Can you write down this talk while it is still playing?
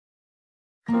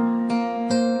Shadow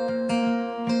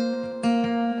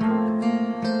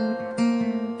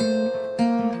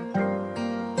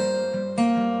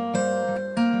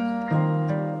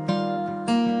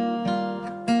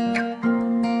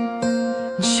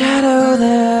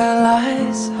there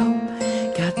lies hope,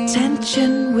 got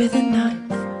tension with a knife.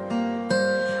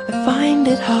 I find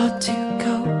it hard to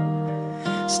cope.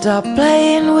 Stop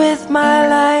playing with my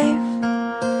life.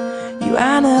 You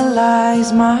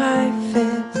analyze my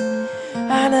fears,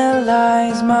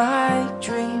 analyze my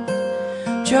dreams,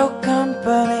 choke on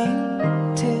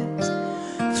burning tears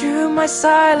through my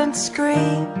silent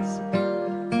screams.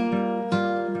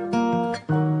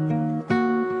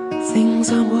 Things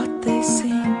aren't what they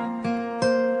seem.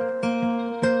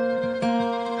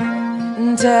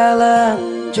 And tell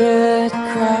 100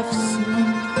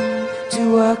 craftsmen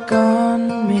to work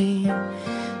on me.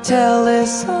 Tell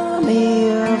this army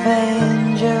of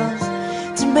angels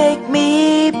to make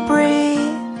me breathe.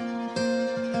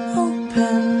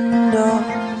 Open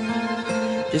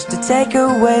doors just to take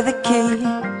away the key.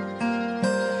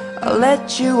 I'll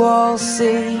let you all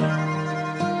see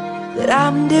that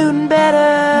I'm doing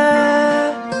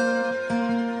better.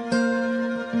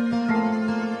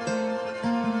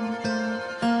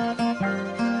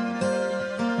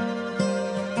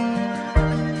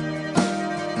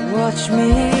 Watch me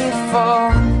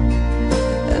fall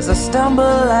as I stumble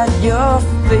at your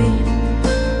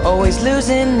feet, always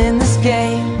losing in this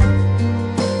game.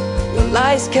 Your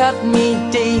lies cut me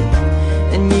deep,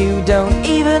 and you don't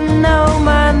even know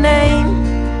my name.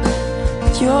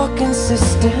 It's your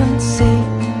consistency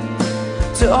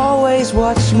to always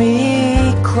watch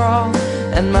me crawl,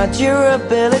 and my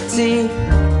durability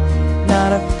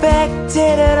not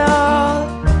affected at all.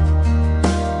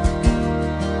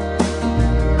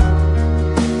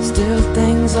 Still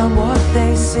things aren't what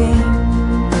they seem.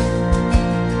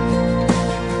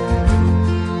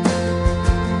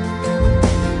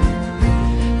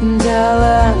 Tell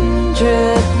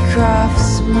 100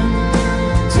 craftsmen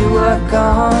to work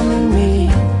on me.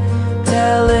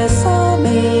 Tell this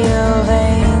army of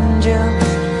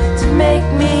angels to make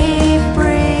me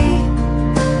free.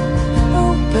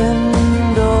 Open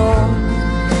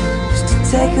doors just to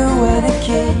take away the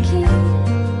key.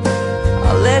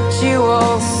 I'll let you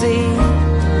all see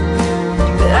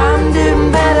that I'm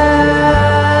doing better,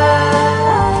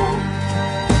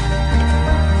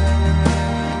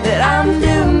 that I'm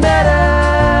doing better.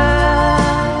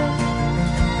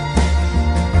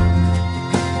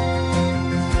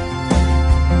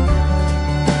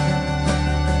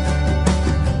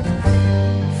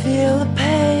 Feel the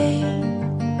pain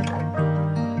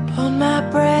on my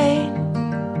brain,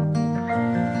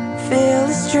 feel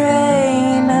the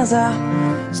strain as I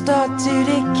start to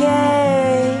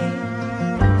decay.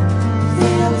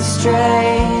 Feel the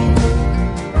strain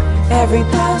every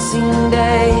passing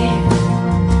day.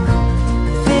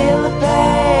 Feel the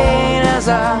pain as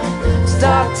I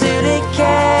start to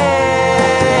decay.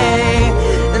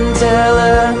 And tell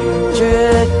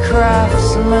 100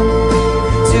 craftsmen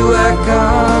to work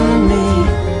on me.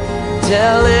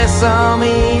 Tell this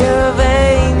army of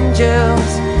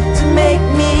angels to make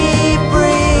me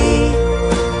breathe.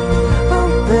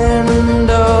 Open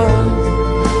doors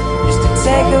just to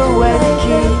take away the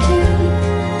key.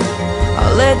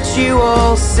 I'll let you all